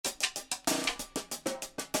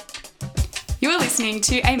listening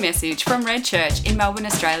to a message from Red Church in Melbourne,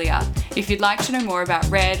 Australia. If you'd like to know more about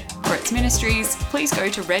Red or its ministries, please go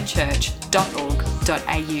to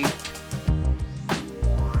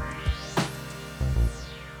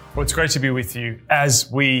redchurch.org.au. Well, it's great to be with you as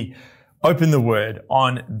we open the Word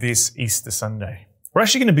on this Easter Sunday. We're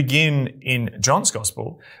actually going to begin in John's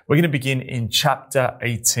Gospel. We're going to begin in chapter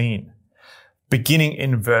 18, beginning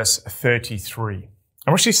in verse 33. And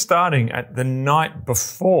we're actually starting at the night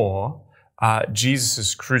before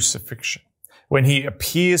Jesus' crucifixion, when he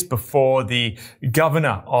appears before the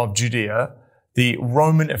governor of Judea, the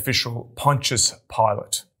Roman official Pontius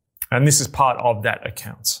Pilate. And this is part of that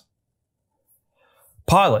account.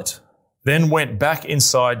 Pilate then went back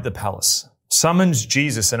inside the palace, summoned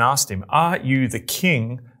Jesus and asked him, "Are you the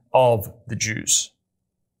king of the Jews?"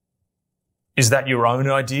 "Is that your own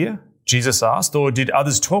idea?" Jesus asked, "or did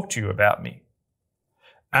others talk to you about me?"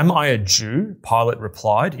 "Am I a Jew?" Pilate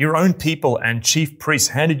replied. "Your own people and chief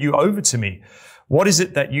priests handed you over to me. What is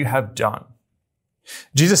it that you have done?"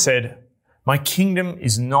 Jesus said, "My kingdom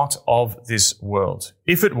is not of this world.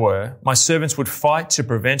 If it were, my servants would fight to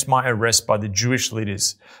prevent my arrest by the Jewish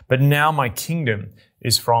leaders. But now my kingdom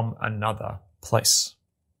is from another place."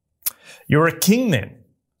 "You're a king then,"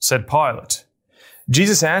 said Pilate.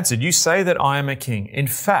 Jesus answered, "You say that I am a king. In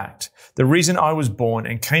fact, the reason I was born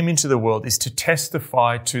and came into the world is to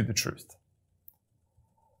testify to the truth.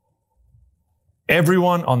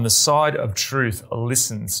 Everyone on the side of truth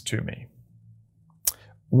listens to me."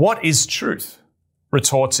 "What is truth?"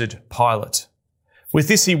 retorted Pilate. With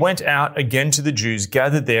this, he went out again to the Jews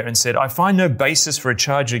gathered there and said, "I find no basis for a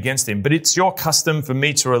charge against him, but it's your custom for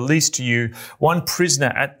me to release to you one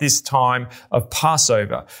prisoner at this time of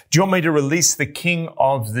Passover. Do you want me to release the king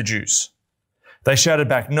of the Jews?" They shouted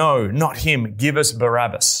back, "No, not him. Give us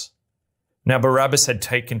Barabbas." Now Barabbas had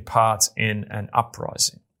taken part in an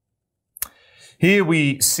uprising. Here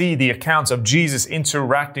we see the accounts of Jesus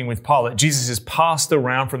interacting with Pilate. Jesus is passed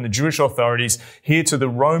around from the Jewish authorities here to the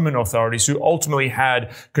Roman authorities, who ultimately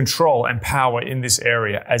had control and power in this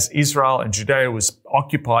area as Israel and Judea was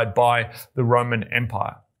occupied by the Roman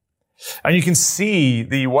Empire. And you can see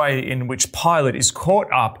the way in which Pilate is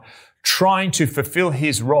caught up trying to fulfill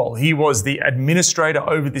his role. He was the administrator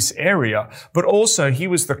over this area, but also he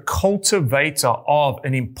was the cultivator of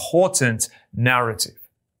an important narrative.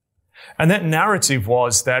 And that narrative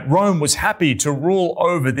was that Rome was happy to rule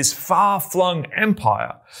over this far-flung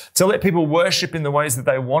empire, to let people worship in the ways that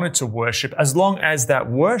they wanted to worship, as long as that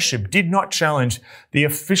worship did not challenge the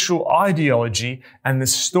official ideology and the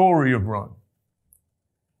story of Rome,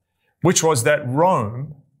 which was that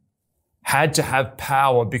Rome had to have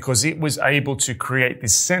power because it was able to create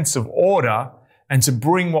this sense of order and to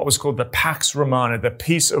bring what was called the Pax Romana, the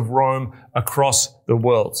peace of Rome, across the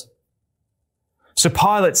world. So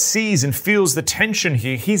Pilate sees and feels the tension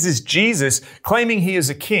here. Here's this Jesus claiming he is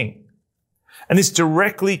a king. And this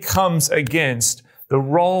directly comes against the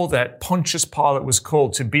role that Pontius Pilate was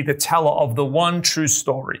called to be the teller of the one true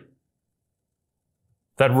story.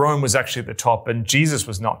 That Rome was actually at the top and Jesus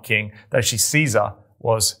was not king, that actually Caesar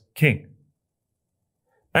was king.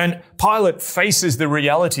 And Pilate faces the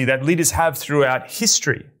reality that leaders have throughout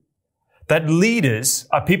history. That leaders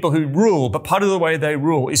are people who rule, but part of the way they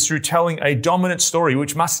rule is through telling a dominant story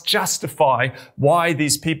which must justify why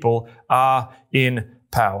these people are in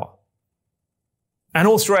power. And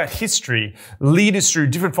all throughout history, leaders through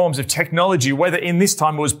different forms of technology, whether in this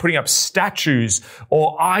time it was putting up statues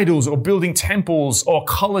or idols or building temples or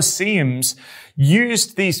colosseums,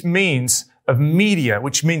 used these means of media,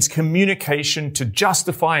 which means communication, to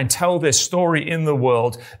justify and tell their story in the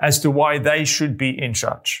world as to why they should be in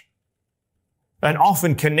charge. And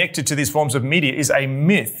often connected to these forms of media is a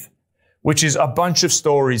myth, which is a bunch of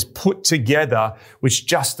stories put together which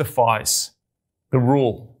justifies the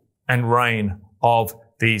rule and reign of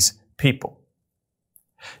these people.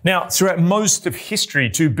 Now, throughout most of history,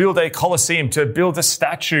 to build a colosseum, to build a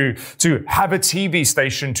statue, to have a TV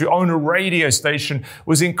station, to own a radio station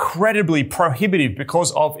was incredibly prohibitive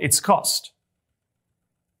because of its cost.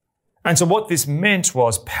 And so what this meant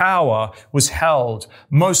was power was held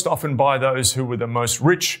most often by those who were the most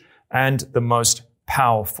rich and the most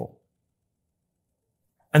powerful.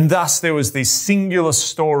 And thus there was these singular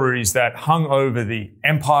stories that hung over the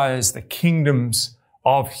empires, the kingdoms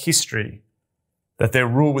of history, that their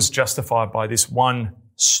rule was justified by this one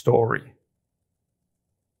story.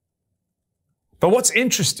 But what's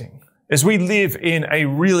interesting is we live in a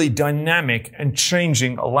really dynamic and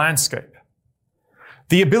changing landscape.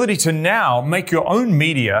 The ability to now make your own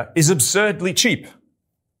media is absurdly cheap.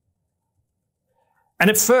 And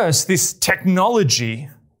at first, this technology,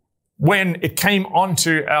 when it came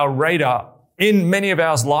onto our radar, in many of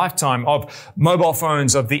our lifetime of mobile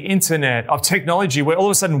phones, of the internet, of technology, where all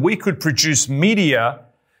of a sudden we could produce media,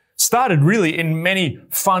 started really in many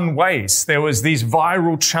fun ways. There was these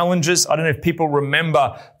viral challenges. I don't know if people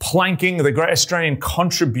remember planking, the great Australian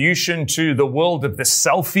contribution to the world of the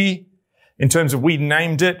selfie, in terms of we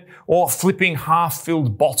named it, or flipping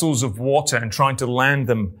half-filled bottles of water and trying to land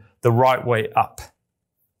them the right way up.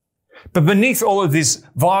 But beneath all of this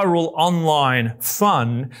viral online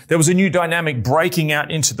fun, there was a new dynamic breaking out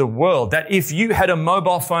into the world that if you had a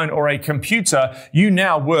mobile phone or a computer, you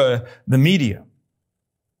now were the media.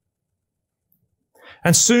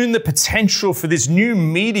 And soon the potential for this new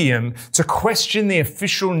medium to question the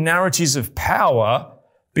official narratives of power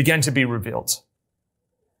began to be revealed.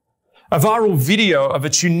 A viral video of a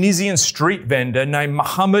Tunisian street vendor named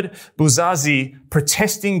Mohamed Bouazizi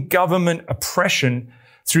protesting government oppression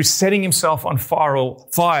through setting himself on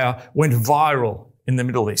fire went viral in the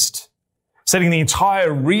Middle East, setting the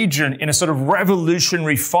entire region in a sort of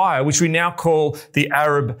revolutionary fire, which we now call the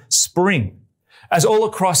Arab Spring. As all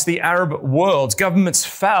across the Arab world, governments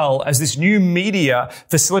fell as this new media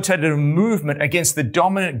facilitated a movement against the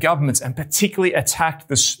dominant governments and particularly attacked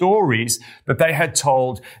the stories that they had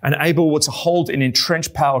told and able to hold an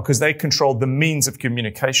entrenched power because they controlled the means of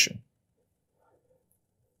communication.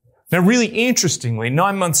 Now, really interestingly,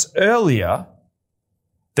 9 months earlier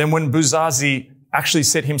than when Bouazizi actually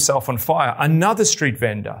set himself on fire, another street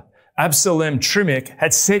vendor, Absalem Trimik,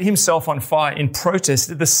 had set himself on fire in protest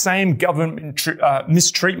at the same government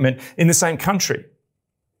mistreatment in the same country.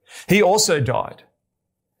 He also died,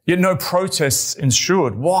 yet no protests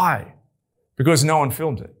ensued. Why? Because no one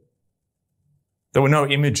filmed it. There were no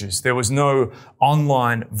images, there was no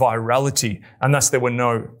online virality, and thus there were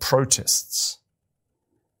no protests.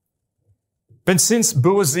 But since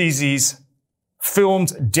Bouazizi's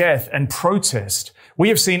filmed death and protest, we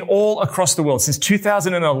have seen all across the world since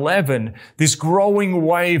 2011 this growing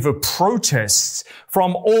wave of protests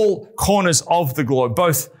from all corners of the globe,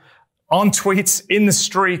 both on tweets, in the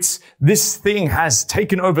streets. This thing has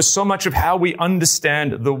taken over so much of how we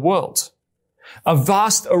understand the world. A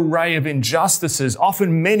vast array of injustices,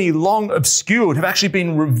 often many long obscured, have actually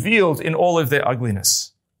been revealed in all of their ugliness.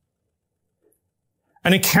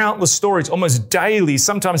 And in countless stories, almost daily,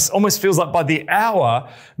 sometimes almost feels like by the hour,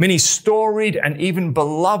 many storied and even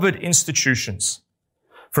beloved institutions,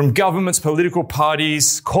 from governments, political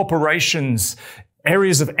parties, corporations,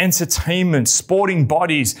 areas of entertainment, sporting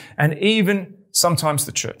bodies, and even sometimes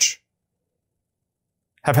the church,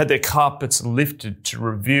 have had their carpets lifted to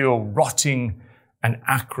reveal rotting and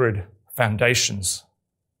acrid foundations.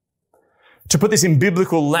 To put this in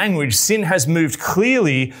biblical language, sin has moved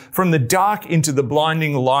clearly from the dark into the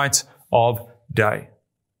blinding light of day.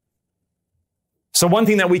 So one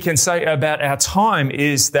thing that we can say about our time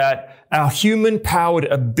is that our human-powered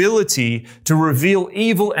ability to reveal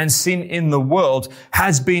evil and sin in the world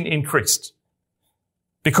has been increased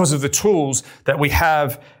because of the tools that we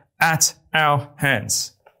have at our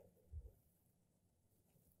hands.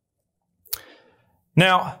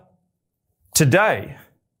 Now, today,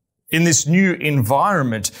 in this new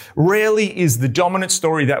environment, rarely is the dominant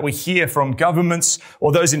story that we hear from governments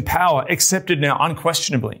or those in power accepted now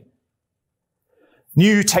unquestionably.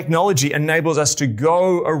 New technology enables us to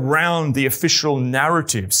go around the official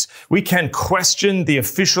narratives. We can question the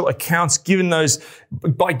official accounts given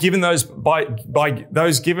by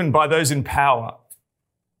those in power.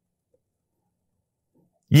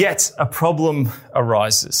 Yet a problem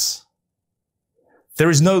arises. There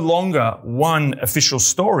is no longer one official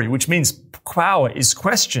story, which means power is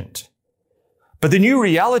questioned. But the new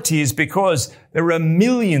reality is because there are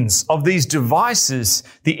millions of these devices,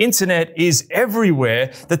 the internet is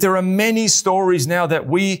everywhere, that there are many stories now that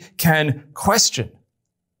we can question.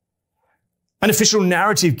 An official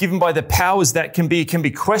narrative given by the powers that can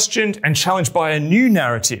be questioned and challenged by a new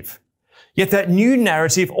narrative. Yet that new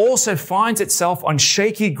narrative also finds itself on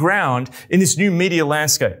shaky ground in this new media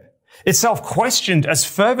landscape. Itself questioned as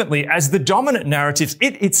fervently as the dominant narratives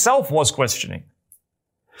it itself was questioning.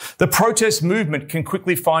 The protest movement can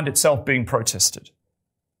quickly find itself being protested.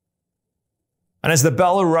 And as the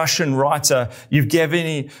Belarusian writer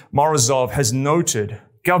Yevgeny Morozov has noted,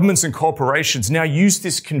 governments and corporations now use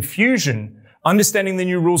this confusion, understanding the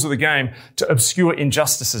new rules of the game, to obscure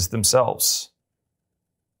injustices themselves.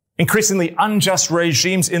 Increasingly unjust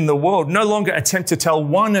regimes in the world no longer attempt to tell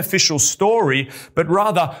one official story, but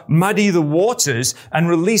rather muddy the waters and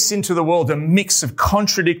release into the world a mix of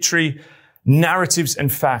contradictory narratives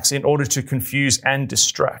and facts in order to confuse and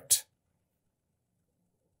distract.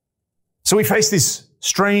 So we face this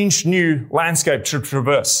strange new landscape to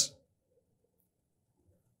traverse.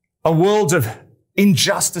 a world of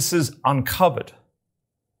injustices uncovered,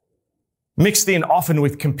 mixed in often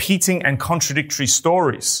with competing and contradictory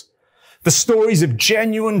stories. The stories of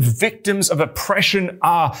genuine victims of oppression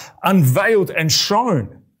are unveiled and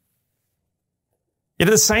shown. Yet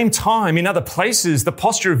at the same time, in other places, the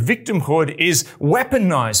posture of victimhood is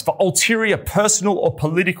weaponized for ulterior personal or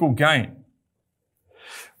political gain.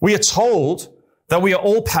 We are told that we are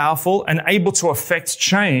all powerful and able to affect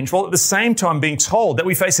change, while at the same time being told that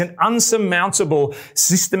we face an unsurmountable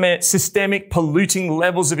systemic polluting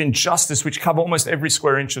levels of injustice which cover almost every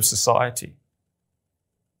square inch of society.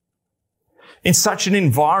 In such an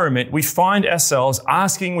environment, we find ourselves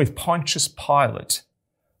asking with Pontius Pilate,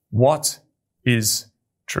 what is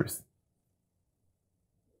truth?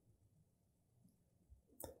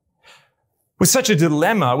 With such a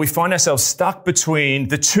dilemma, we find ourselves stuck between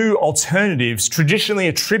the two alternatives traditionally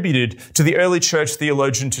attributed to the early church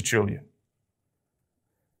theologian Tertullian.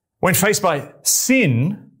 When faced by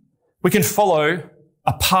sin, we can follow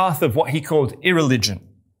a path of what he called irreligion,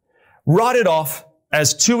 write it off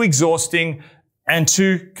as too exhausting and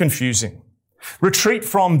too confusing. Retreat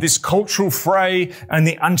from this cultural fray and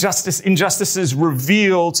the injustices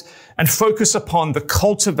revealed and focus upon the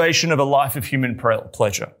cultivation of a life of human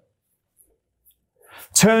pleasure.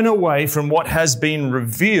 Turn away from what has been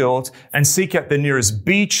revealed and seek out the nearest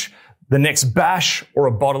beach, the next bash, or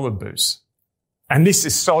a bottle of booze. And this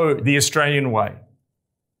is so the Australian way.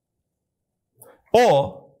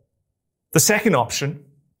 Or the second option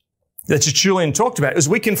that Tertullian talked about is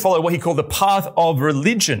we can follow what he called the path of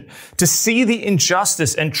religion, to see the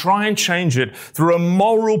injustice and try and change it through a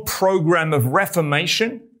moral program of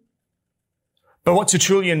reformation. But what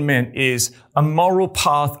Tertullian meant is a moral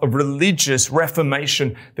path of religious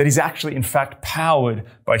reformation that is actually, in fact, powered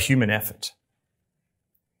by human effort.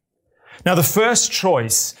 Now, the first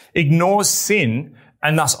choice ignores sin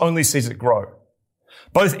and thus only sees it grow,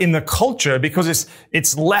 both in the culture because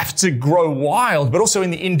it's left to grow wild, but also in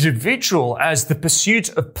the individual as the pursuit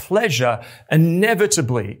of pleasure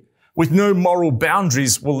inevitably, with no moral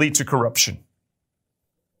boundaries, will lead to corruption.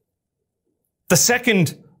 The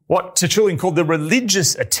second, what Tertullian called the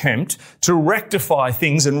religious attempt to rectify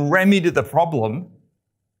things and remedy the problem,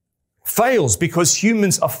 fails because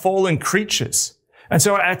humans are fallen creatures. And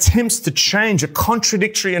so our attempts to change are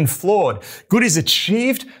contradictory and flawed. Good is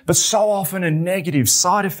achieved, but so often are negative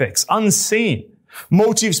side effects, unseen.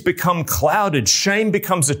 Motives become clouded, shame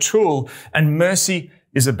becomes a tool, and mercy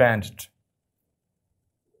is abandoned.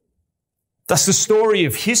 Thus, the story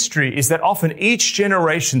of history is that often each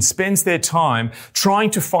generation spends their time trying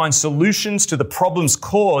to find solutions to the problems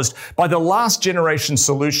caused by the last generation's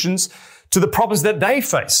solutions to the problems that they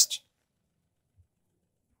faced.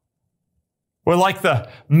 We're like the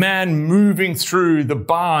man moving through the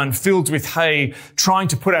barn filled with hay, trying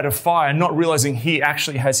to put out a fire, not realizing he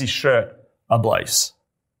actually has his shirt ablaze.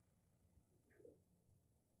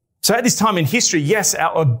 So at this time in history, yes,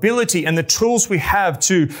 our ability and the tools we have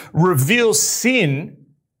to reveal sin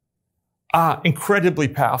are incredibly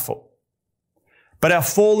powerful. But our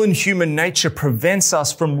fallen human nature prevents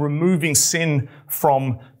us from removing sin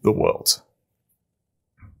from the world.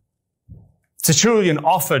 Tertullian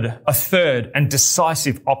offered a third and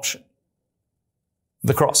decisive option,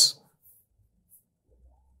 the cross.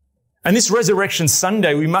 And this Resurrection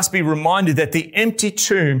Sunday, we must be reminded that the empty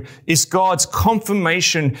tomb is God's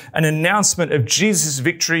confirmation and announcement of Jesus'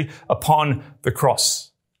 victory upon the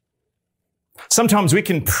cross. Sometimes we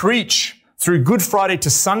can preach through Good Friday to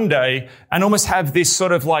Sunday and almost have this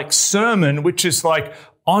sort of like sermon, which is like,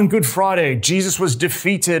 on Good Friday, Jesus was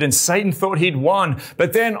defeated and Satan thought he'd won.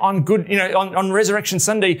 But then on Resurrection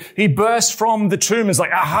Sunday, he burst from the tomb and is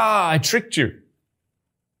like, aha, I tricked you.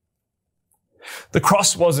 The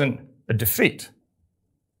cross wasn't a defeat.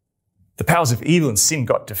 The powers of evil and sin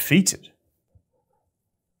got defeated.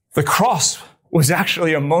 The cross was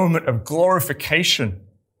actually a moment of glorification,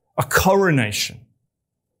 a coronation,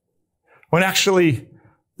 when actually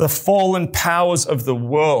the fallen powers of the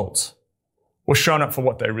world were shown up for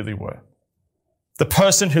what they really were. The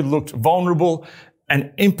person who looked vulnerable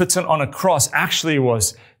and impotent on a cross actually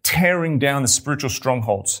was tearing down the spiritual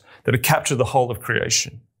strongholds that had captured the whole of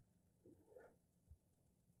creation.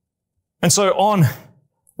 And so on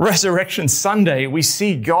Resurrection Sunday, we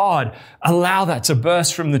see God allow that to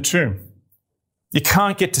burst from the tomb. You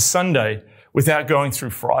can't get to Sunday without going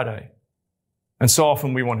through Friday. And so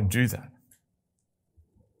often we want to do that.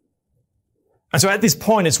 And so at this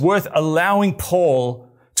point, it's worth allowing Paul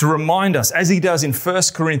to remind us, as he does in 1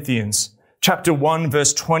 Corinthians chapter 1,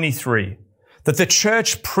 verse 23, that the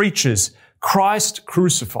church preaches Christ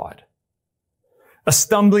crucified, a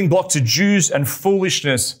stumbling block to Jews and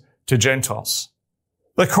foolishness to Gentiles.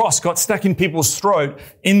 The cross got stuck in people's throat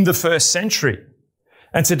in the first century.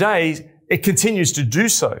 And today, it continues to do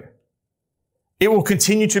so. It will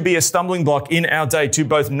continue to be a stumbling block in our day to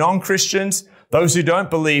both non-Christians, those who don't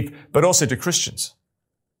believe, but also to Christians.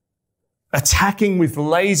 Attacking with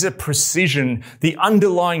laser precision the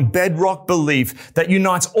underlying bedrock belief that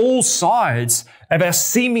unites all sides of our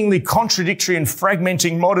seemingly contradictory and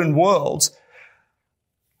fragmenting modern world.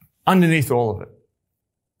 Underneath all of it,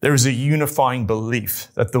 there is a unifying belief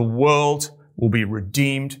that the world will be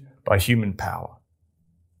redeemed by human power.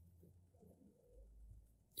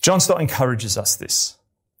 John Stott encourages us this.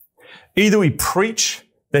 Either we preach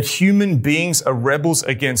that human beings are rebels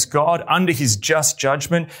against God under his just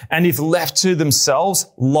judgment, and if left to themselves,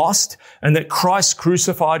 lost, and that Christ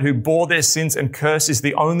crucified who bore their sins and curse is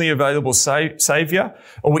the only available savior,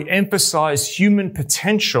 or we emphasize human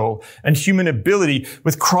potential and human ability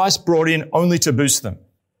with Christ brought in only to boost them,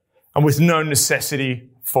 and with no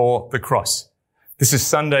necessity for the cross. This is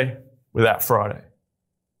Sunday without Friday.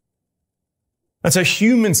 And so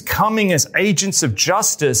humans coming as agents of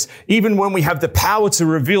justice, even when we have the power to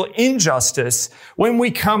reveal injustice, when we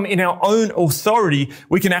come in our own authority,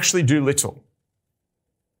 we can actually do little.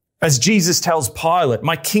 As Jesus tells Pilate,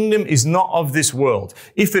 my kingdom is not of this world.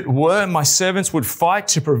 If it were, my servants would fight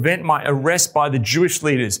to prevent my arrest by the Jewish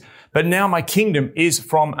leaders. But now my kingdom is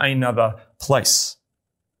from another place.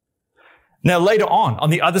 Now later on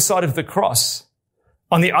the other side of the cross,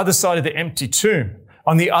 on the other side of the empty tomb,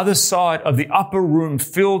 on the other side of the upper room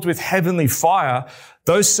filled with heavenly fire,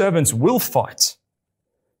 those servants will fight,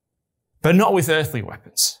 but not with earthly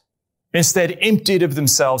weapons. Instead, emptied of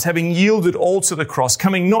themselves, having yielded all to the cross,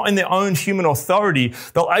 coming not in their own human authority,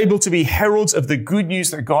 they're able to be heralds of the good news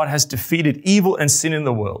that God has defeated evil and sin in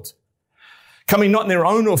the world. Coming not in their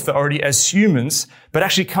own authority as humans, but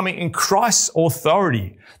actually coming in Christ's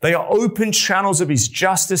authority. They are open channels of his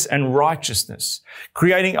justice and righteousness,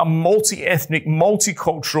 creating a multi-ethnic,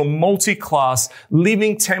 multicultural, multi-class,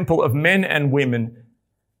 living temple of men and women,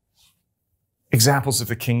 examples of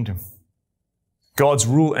the kingdom. God's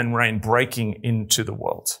rule and reign breaking into the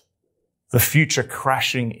world, the future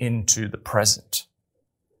crashing into the present.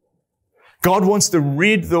 God wants to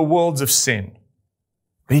rid the world of sin.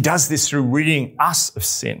 But he does this through ridding us of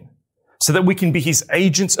sin so that we can be his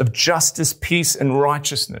agents of justice, peace, and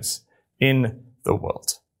righteousness in the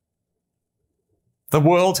world. The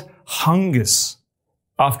world hungers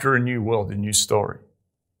after a new world, a new story.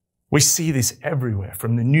 We see this everywhere,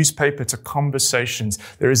 from the newspaper to conversations.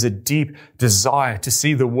 There is a deep desire to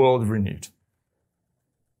see the world renewed.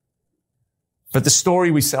 But the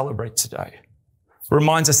story we celebrate today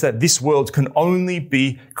reminds us that this world can only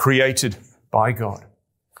be created by God.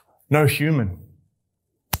 No human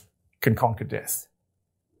can conquer death.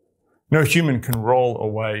 No human can roll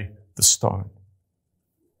away the stone.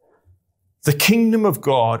 The kingdom of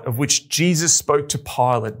God, of which Jesus spoke to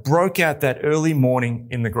Pilate, broke out that early morning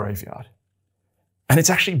in the graveyard. And it's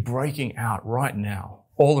actually breaking out right now,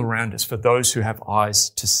 all around us, for those who have eyes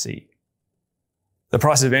to see. The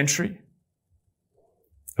price of entry?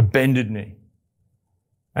 A bended knee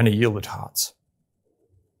and a yielded heart.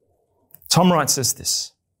 Tom Wright says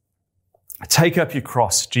this: take up your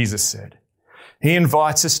cross, Jesus said. He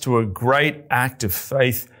invites us to a great act of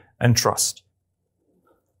faith and trust,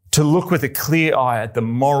 to look with a clear eye at the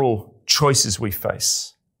moral choices we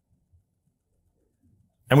face.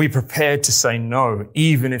 And we prepared to say no,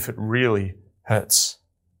 even if it really hurts,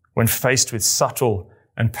 when faced with subtle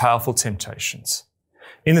and powerful temptations.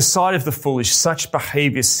 In the sight of the foolish, such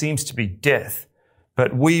behavior seems to be death,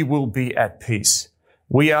 but we will be at peace.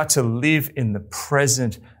 We are to live in the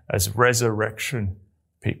present as resurrection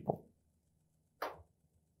people.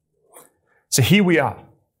 So here we are,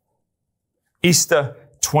 Easter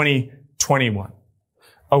 2021,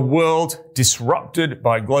 a world disrupted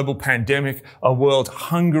by a global pandemic, a world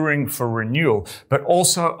hungering for renewal, but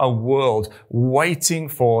also a world waiting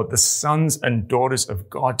for the sons and daughters of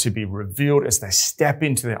God to be revealed as they step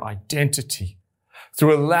into their identity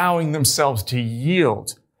through allowing themselves to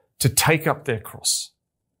yield, to take up their cross,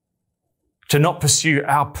 to not pursue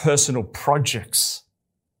our personal projects,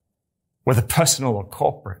 whether personal or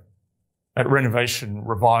corporate, at renovation,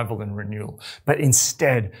 revival, and renewal, but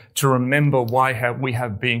instead to remember why we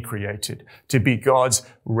have been created, to be God's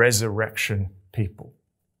resurrection people.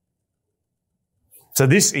 So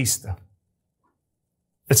this Easter,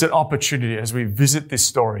 it's an opportunity as we visit this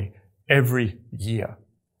story every year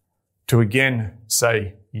to again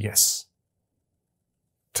say yes.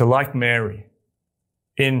 To, like Mary,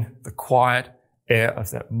 in the quiet air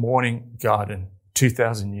of that morning garden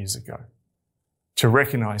 2,000 years ago, to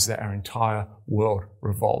recognize that our entire world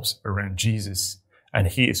revolves around Jesus and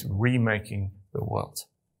he is remaking the world.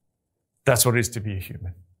 That's what it is to be a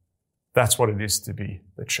human. That's what it is to be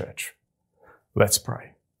the church. Let's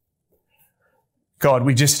pray. God,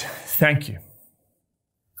 we just thank you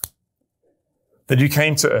that you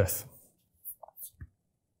came to earth.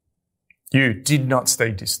 You did not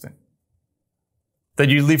stay distant. That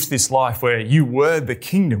you lived this life where you were the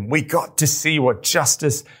kingdom. We got to see what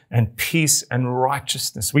justice and peace and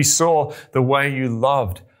righteousness. We saw the way you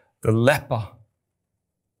loved the leper.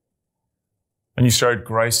 And you showed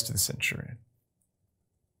grace to the centurion.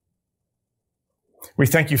 We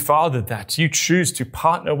thank you, Father, that you choose to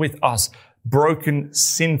partner with us, broken,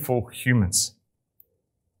 sinful humans.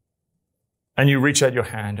 And you reach out your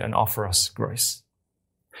hand and offer us grace.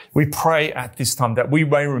 We pray at this time that we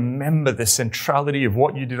may remember the centrality of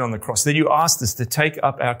what you did on the cross, that you asked us to take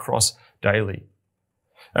up our cross daily.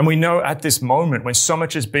 And we know at this moment when so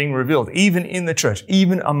much is being revealed, even in the church,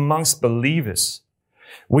 even amongst believers,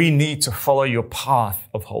 we need to follow your path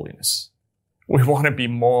of holiness. We want to be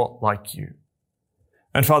more like you.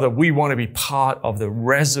 And Father, we want to be part of the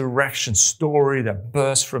resurrection story that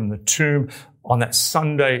burst from the tomb on that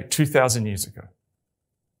Sunday 2,000 years ago.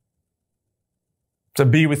 So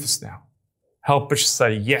be with us now. Help us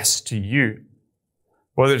say yes to you,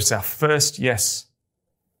 whether it's our first yes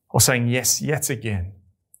or saying yes yet again.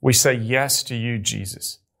 We say yes to you,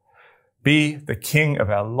 Jesus. Be the King of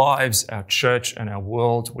our lives, our church, and our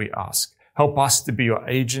world, we ask. Help us to be your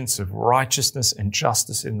agents of righteousness and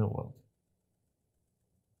justice in the world.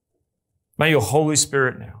 May your Holy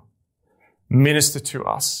Spirit now minister to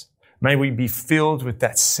us. May we be filled with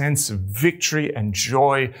that sense of victory and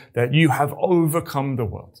joy that you have overcome the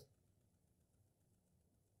world.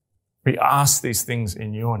 We ask these things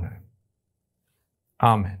in your name.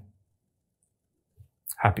 Amen.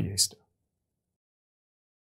 Happy Easter.